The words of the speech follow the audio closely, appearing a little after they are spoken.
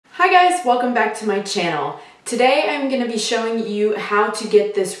Hi guys, welcome back to my channel. Today I'm going to be showing you how to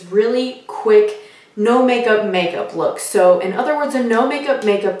get this really quick no makeup look. So in other words, a no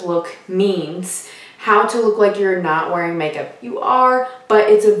makeup look means how to look like you're not wearing makeup. You are, but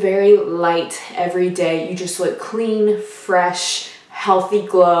it's a very light everyday. You just look clean, fresh, healthy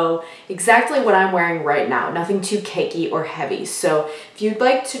glow. Exactly what I'm wearing right now. Nothing too cakey or heavy. So if you'd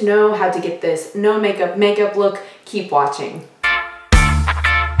like to know how to get this no makeup look, keep watching.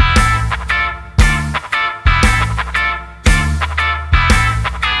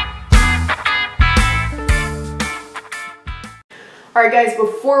 Alright guys,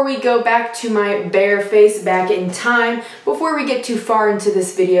 before we go back to my bare face back in time, before we get too far into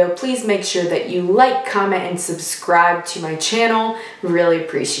this video, please make sure that you like, comment, and subscribe to my channel. Really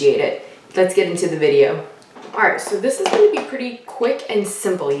appreciate it. Let's get into the video. Alright, so this is going to be pretty quick and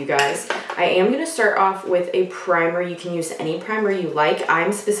simple, you guys. I am going to start off with a primer. You can use any primer you like.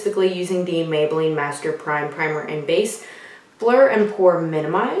 I'm specifically using the Maybelline Master Prime Primer and Base Blur and Pore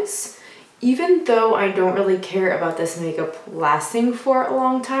Minimize. Even though I don't really care about this makeup lasting for a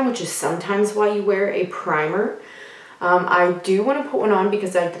long time, which is sometimes why you wear a primer, I do want to put one on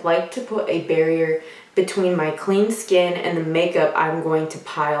because I'd like to put a barrier between my clean skin and the makeup I'm going to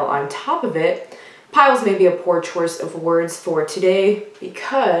pile on top of it. Piles may be a poor choice of words for today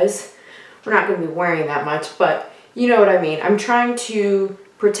because we're not going to be wearing that much, but you know what I mean. I'm trying to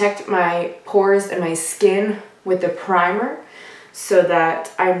protect my pores and my skin with the primer, so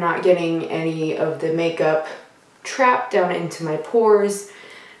that I'm not getting any of the makeup trapped down into my pores,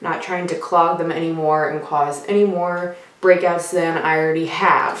 not trying to clog them anymore and cause any more breakouts than I already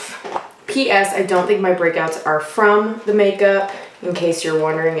have. P.S. I don't think my breakouts are from the makeup, in case you're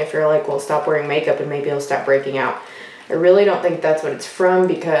wondering if you're like, well, stop wearing makeup and maybe it'll stop breaking out. I really don't think that's what it's from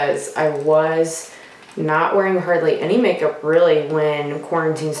because I was not wearing hardly any makeup really when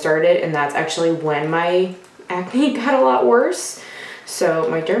quarantine started, and that's actually when my acne got a lot worse. So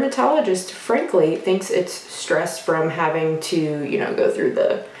my dermatologist frankly thinks it's stress from having to, you know, go through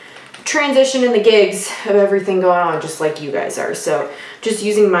the transition and the gigs of everything going on, just like you guys are. So just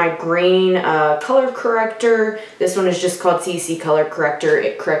using my green color corrector. This one is just called CC Color Corrector.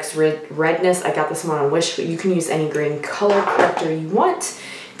 It corrects redness. I got this one on Wish, but you can use any green color corrector you want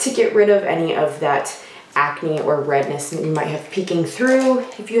to get rid of any of that acne or redness that you might have peeking through.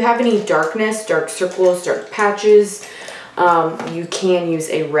 If you have any darkness, dark circles, dark patches, you can use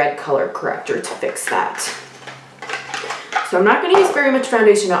a red color corrector to fix that. So I'm not going to use very much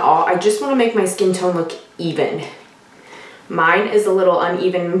foundation at all. I just want to make my skin tone look even. Mine is a little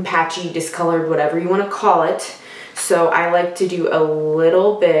uneven, patchy, discolored, whatever you want to call it. So I like to do a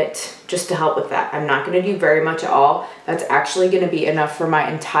little bit just to help with that. I'm not going to do very much at all. That's actually going to be enough for my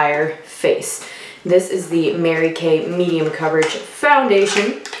entire face. This is the Mary Kay Medium Coverage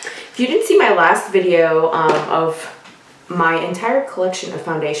Foundation. If you didn't see my last video of my entire collection of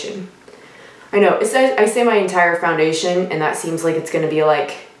foundation, I know, I say my entire foundation and that seems like it's going to be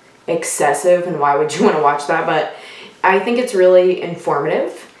like excessive and why would you want to watch that, but I think it's really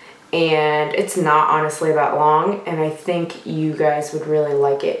informative and it's not honestly that long, and I think you guys would really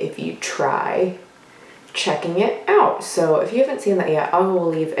like it if you try checking it out. So if you haven't seen that yet, I will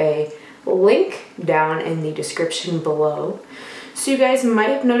leave a link down in the description below. So you guys might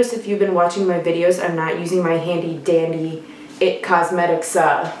have noticed if you've been watching my videos, I'm not using my handy dandy IT Cosmetics,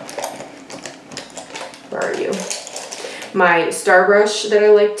 where are you? My star brush that I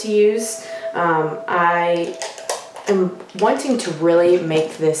like to use. I am wanting to really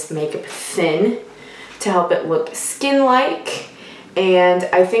make this makeup thin to help it look skin-like. And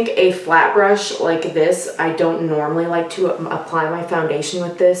I think a flat brush like this, I don't normally like to apply my foundation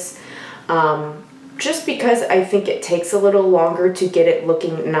with this. Just because I think it takes a little longer to get it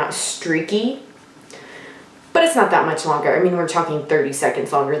looking not streaky, but it's not that much longer. I mean, we're talking 30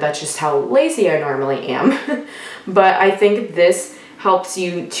 seconds longer. That's just how lazy I normally am. But I think this helps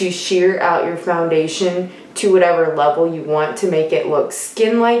you to sheer out your foundation to whatever level you want to make it look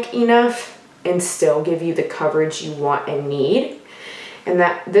skin-like enough and still give you the coverage you want and need. And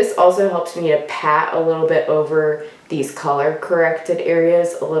that this also helps me to pat a little bit over these color corrected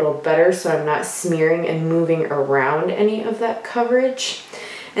areas a little better, so I'm not smearing and moving around any of that coverage.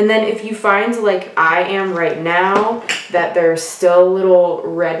 And then if you find, like I am right now, that there's still a little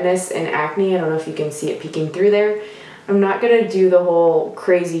redness and acne, I don't know if you can see it peeking through there, I'm not going to do the whole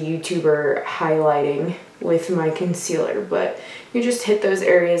crazy YouTuber highlighting with my concealer, but you just hit those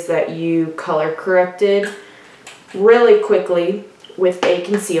areas that you color corrected really quickly with a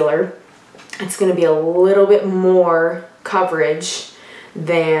concealer. It's going to be a little bit more coverage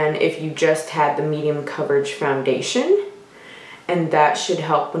than if you just had the medium coverage foundation. and that should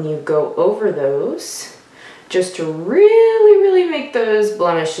help when you go over those, just to really make those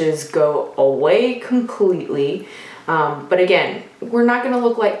blemishes go away completely. But again, we're not gonna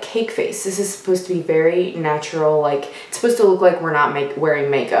look like cake face. This is supposed to be very natural, like it's supposed to look like we're not wearing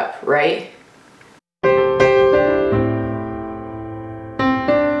makeup, right?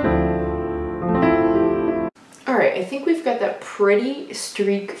 Alright, I think we've got that pretty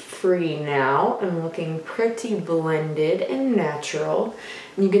streak-free now. I'm looking pretty blended and natural.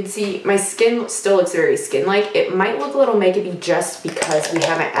 And you can see my skin still looks very skin-like. It might look a little makeup-y just because we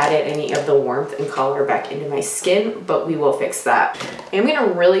haven't added any of the warmth and color back into my skin, but we will fix that. I'm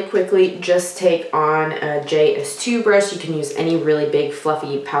gonna really quickly just take on a JS2 brush. You can use any really big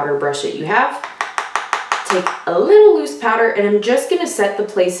fluffy powder brush that you have. Take a little loose powder, and I'm just gonna set the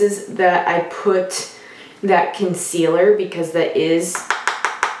places that I put that concealer, because that is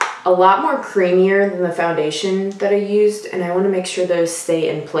a lot more creamier than the foundation that I used, and I want to make sure those stay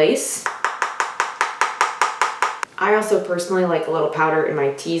in place. I also personally like a little powder in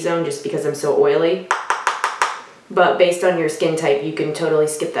my T-zone just because I'm so oily, but based on your skin type you can totally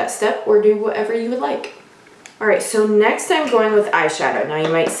skip that step or do whatever you would like. Alright, so next I'm going with eyeshadow. Now you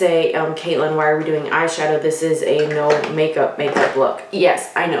might say, Caitlin, why are we doing eyeshadow? This is a no makeup look.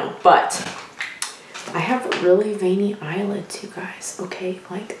 Yes, I know, but I have really veiny eyelids, you guys, okay?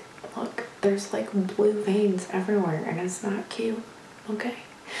 Like, look, there's like blue veins everywhere and it's not cute, okay?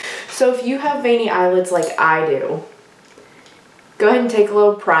 So if you have veiny eyelids like I do, go ahead and take a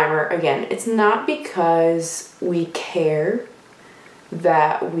little primer. Again, it's not because we care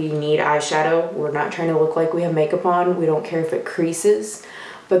that we need eyeshadow. We're not trying to look like we have makeup on. We don't care if it creases,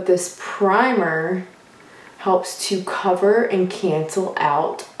 but this primer helps to cover and cancel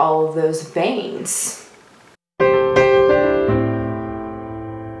out all of those veins.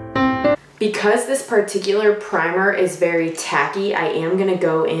 Because this particular primer is very tacky, I am gonna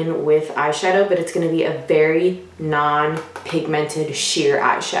go in with eyeshadow, but it's gonna be a very non-pigmented sheer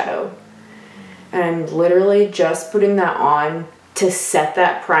eyeshadow. And I'm literally just putting that on to set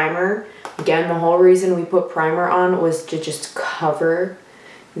that primer. Again, the whole reason we put primer on was to just cover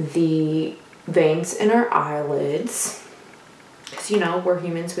the veins in our eyelids, because you know, we're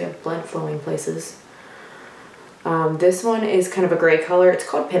humans, we have blood flowing places. This one is kind of a gray color. It's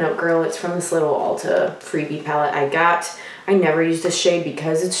called Pin Up Girl. It's from this little Ulta freebie palette I got. I never use this shade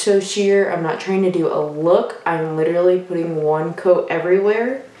because it's so sheer. I'm not trying to do a look. I'm literally putting one coat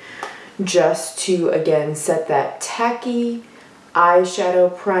everywhere just to, again, set that tacky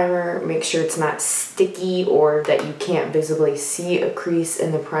eyeshadow primer. Make sure it's not sticky or that you can't visibly see a crease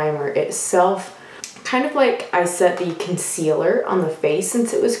in the primer itself. Kind of like I set the concealer on the face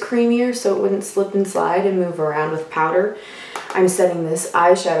since it was creamier so it wouldn't slip and slide and move around with powder. I'm setting this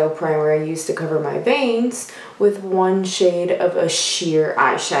eyeshadow primer I used to cover my veins with one shade of a sheer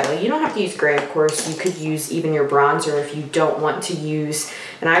eyeshadow. You don't have to use gray, of course. You could use even your bronzer. If you don't want to use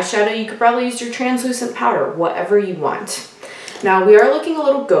an eyeshadow, you could probably use your translucent powder, whatever you want. Now we are looking a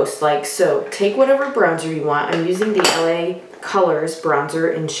little ghost-like, so take whatever bronzer you want. I'm using the LA Colors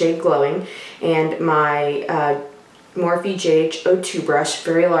bronzer in shade Glowing, and my Morphe JH02 brush,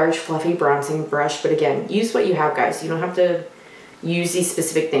 very large fluffy bronzing brush, but again, use what you have, guys. You don't have to use these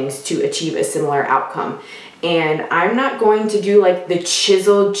specific things to achieve a similar outcome. And I'm not going to do like the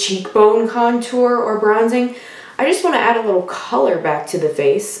chiseled cheekbone contour or bronzing. I just want to add a little color back to the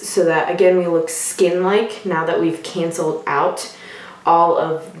face so that, again, we look skin-like now that we've canceled out all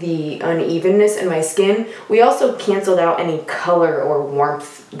of the unevenness in my skin. We also canceled out any color or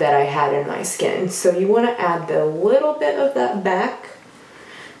warmth that I had in my skin. So you want to add the little bit of that back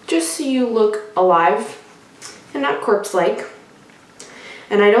just so you look alive and not corpse-like.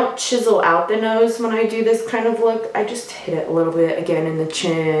 And I don't chisel out the nose when I do this kind of look. I just hit it a little bit, again, in the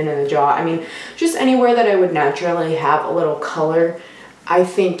chin and the jaw. I mean, just anywhere that I would naturally have a little color. I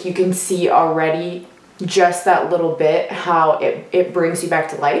think you can see already just that little bit how it brings you back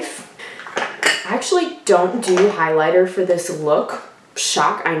to life. I actually don't do highlighter for this look.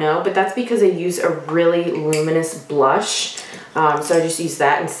 Shock, I know, but that's because I use a really luminous blush. So I just use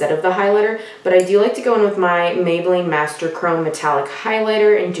that instead of the highlighter. But I do like to go in with my Maybelline Master Chrome Metallic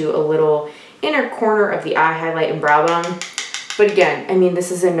Highlighter and do a little inner corner of the eye highlight and brow bone. But again, I mean,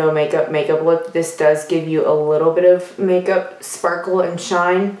 this is a no makeup look. This does give you a little bit of makeup sparkle and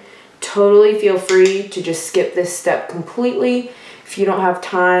shine. Totally feel free to just skip this step completely. If you don't have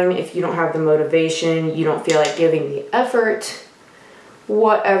time, if you don't have the motivation, you don't feel like giving the effort,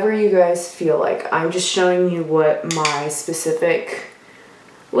 whatever you guys feel like. I'm just showing you what my specific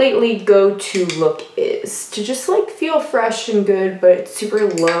lately go-to look is. To just like feel fresh and good, but super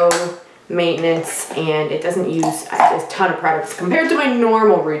low maintenance, and it doesn't use a ton of products compared to my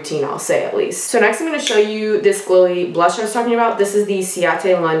normal routine, I'll say at least. So next I'm going to show you this glowy blush I was talking about. This is the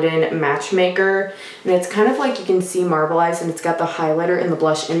Ciate London Matchmaker, and it's kind of like you can see marbleized, and it's got the highlighter and the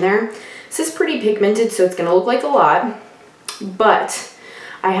blush in there. This is pretty pigmented, so it's going to look like a lot, but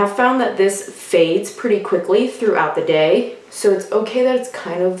I have found that this fades pretty quickly throughout the day, so it's okay that it's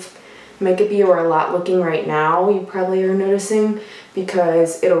kind of makeup-y or a lot looking right now, you probably are noticing,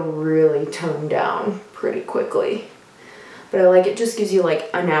 because it'll really tone down pretty quickly. But I like it, just gives you like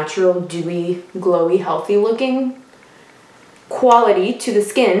a natural, dewy, glowy, healthy looking quality to the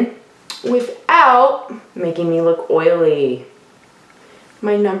skin without making me look oily.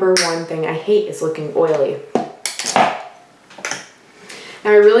 My number one thing I hate is looking oily.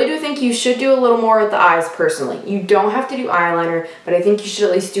 Now, I really do think you should do a little more with the eyes personally. You don't have to do eyeliner, but I think you should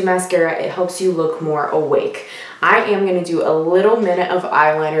at least do mascara. It helps you look more awake. I am going to do a little minute of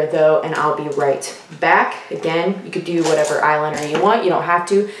eyeliner though, and I'll be right back. Again, you could do whatever eyeliner you want. You don't have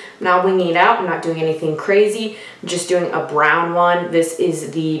to. I'm not winging it out. I'm not doing anything crazy. I'm just doing a brown one. This is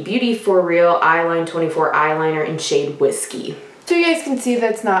the Beauty For Real Eyeline 24 eyeliner in shade Whiskey. So you guys can see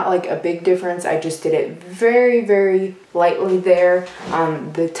that's not like a big difference. I just did it very, very lightly there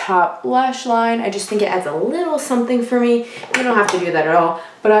on the top lash line. I just think it adds a little something for me. You don't have to do that at all,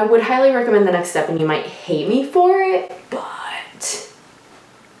 but I would highly recommend the next step, and you might hate me for it, but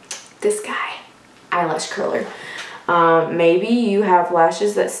this guy, eyelash curler. Maybe you have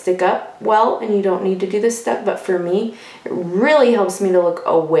lashes that stick up well and you don't need to do this step, but for me, it really helps me to look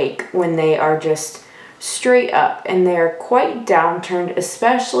awake when they are just straight up, and they're quite downturned,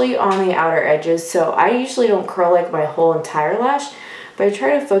 especially on the outer edges. So I usually don't curl like my whole entire lash, but I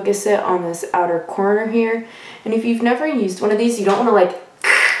try to focus it on this outer corner here. And if you've never used one of these, you don't want to like,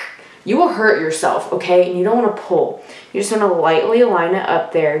 you will hurt yourself, okay? And you don't want to pull. You just want to lightly align it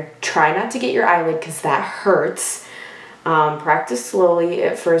up there. Try not to get your eyelid because that hurts. Practice slowly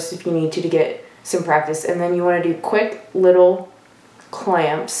at first if you need to get some practice, and then you want to do quick little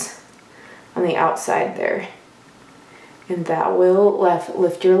clamps on the outside there, and that will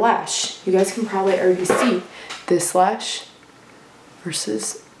lift your lash. You guys can probably already see this lash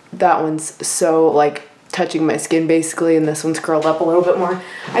versus that one's so like touching my skin basically, and this one's curled up a little bit more.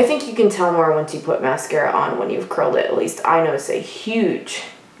 I think you can tell more once you put mascara on when you've curled it. At least I notice a huge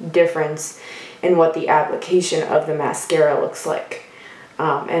difference in what the application of the mascara looks like.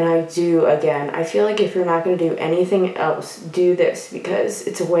 And I do, again, I feel like if you're not going to do anything else, do this, because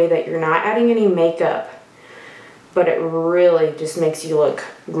it's a way that you're not adding any makeup, but it really just makes you look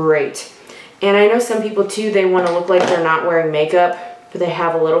great. And I know some people too, they want to look like they're not wearing makeup, but they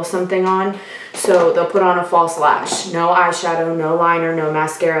have a little something on, so they'll put on a false lash. No eyeshadow, no liner, no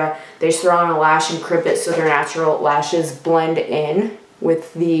mascara. They just throw on a lash and crimp it so their natural lashes blend in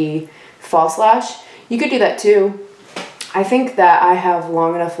with the false lash. You could do that too. I think that I have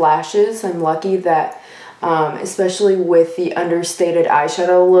long enough lashes. I'm lucky that, especially with the understated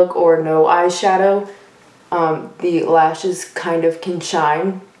eyeshadow look or no eyeshadow, the lashes kind of can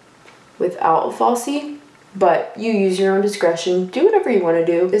shine without a falsie. But you use your own discretion. Do whatever you want to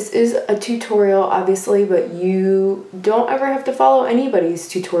do. This is a tutorial, obviously, but you don't ever have to follow anybody's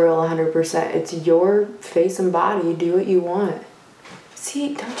tutorial 100%. It's your face and body. Do what you want.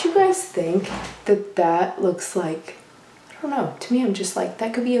 See, don't you guys think that that looks like, I don't know, to me I'm just like,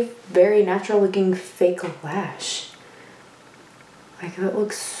 that could be a very natural looking fake lash. Like, that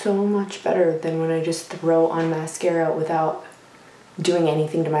looks so much better than when I just throw on mascara without doing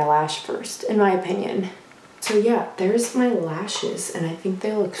anything to my lash first, in my opinion. So yeah, there's my lashes, and I think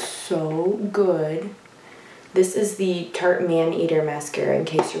they look so good. This is the Tarte Maneater mascara, in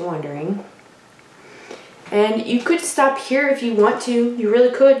case you're wondering. And you could stop here if you want to. You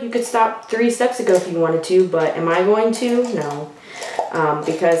really could. You could stop 3 steps ago if you wanted to, but am I going to? No.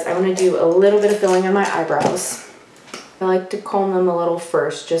 Because I want to do a little bit of filling on my eyebrows. I like to comb them a little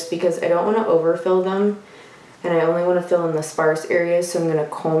first, just because I don't want to overfill them, and I only want to fill in the sparse areas, so I'm going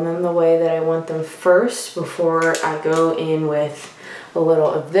to comb them the way that I want them first before I go in with a little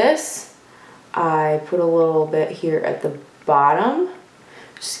of this. I put a little bit here at the bottom.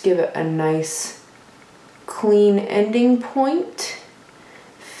 Just give it a nice clean ending point.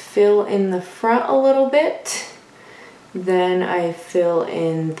 Fill in the front a little bit. Then I fill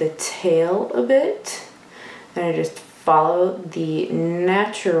in the tail a bit. And I just follow the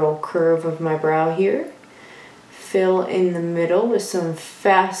natural curve of my brow here. Fill in the middle with some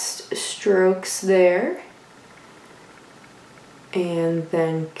fast strokes there. And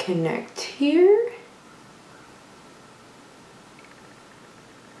then connect here.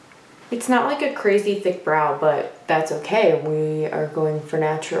 It's not like a crazy thick brow, but that's okay. We are going for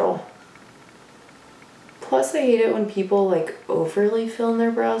natural. Plus, I hate it when people like overly fill in their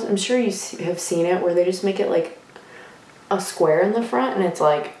brows. I'm sure you have seen it where they just make it like a square in the front and it's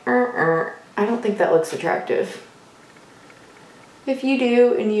like, I don't think that looks attractive. If you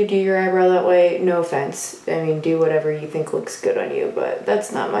do and you do your eyebrow that way, no offense. I mean, do whatever you think looks good on you, but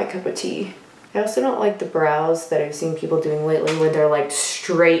that's not my cup of tea. I also don't like the brows that I've seen people doing lately where they're like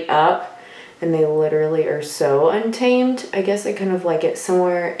straight up and they literally are so untamed. I guess I kind of like it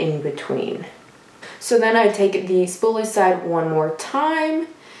somewhere in between. So then I take the spoolie side one more time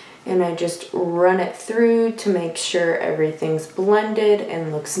and I just run it through to make sure everything's blended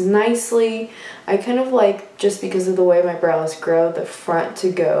and looks nicely. I kind of like, just because of the way my brows grow, the front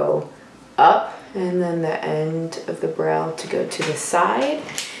to go up and then the end of the brow to go to the side.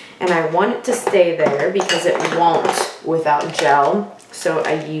 And I want it to stay there because it won't without gel. So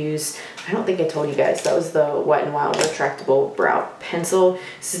I use, I don't think I told you guys, that was the Wet n Wild Retractable Brow Pencil.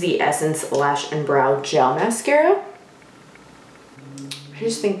 This is the Essence Lash and Brow Gel Mascara. I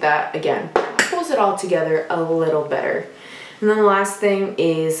just think that, again, pulls it all together a little better. And then the last thing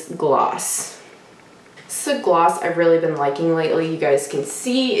is gloss. This is a gloss I've really been liking lately. You guys can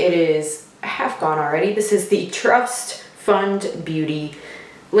see it is half gone already. This is the Trust Fund Beauty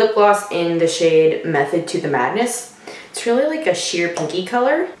lip gloss in the shade Method to the Madness. It's really like a sheer pinky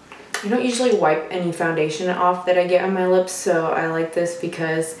color. I don't usually wipe any foundation off that I get on my lips, so I like this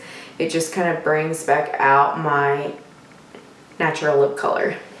because it just kind of brings back out my natural lip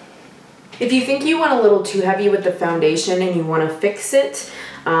color. If you think you went a little too heavy with the foundation and you want to fix it,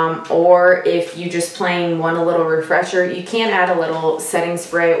 or if you just plain want a little refresher, you can add a little setting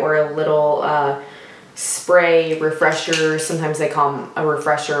spray or a little spray refresher. Sometimes they call them a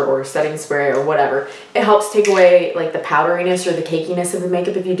refresher or setting spray or whatever. It helps take away like the powderiness or the cakiness of the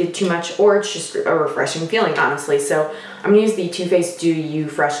makeup if you did too much, or it's just a refreshing feeling, honestly. So I'm gonna use the Too Faced Dew You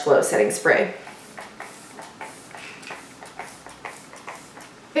Fresh Glow setting spray.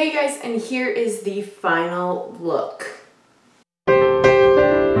 Hey guys, and here is the final look.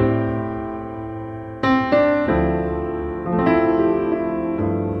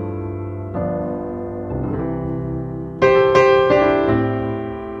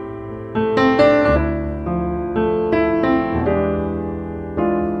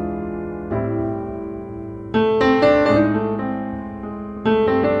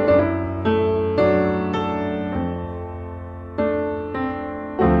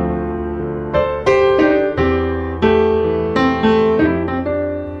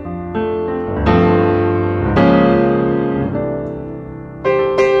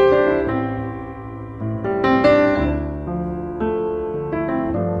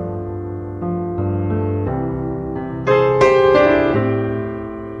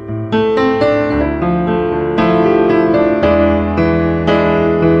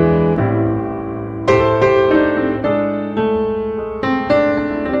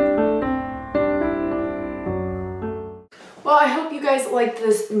 Well, I hope you guys liked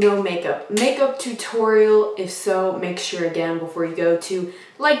this no makeup tutorial. If so, make sure again before you go to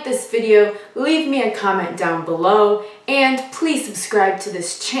like this video, leave me a comment down below, and please subscribe to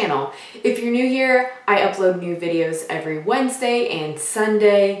this channel. If you're new here, I upload new videos every Wednesday and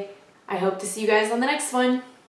Sunday. I hope to see you guys on the next one.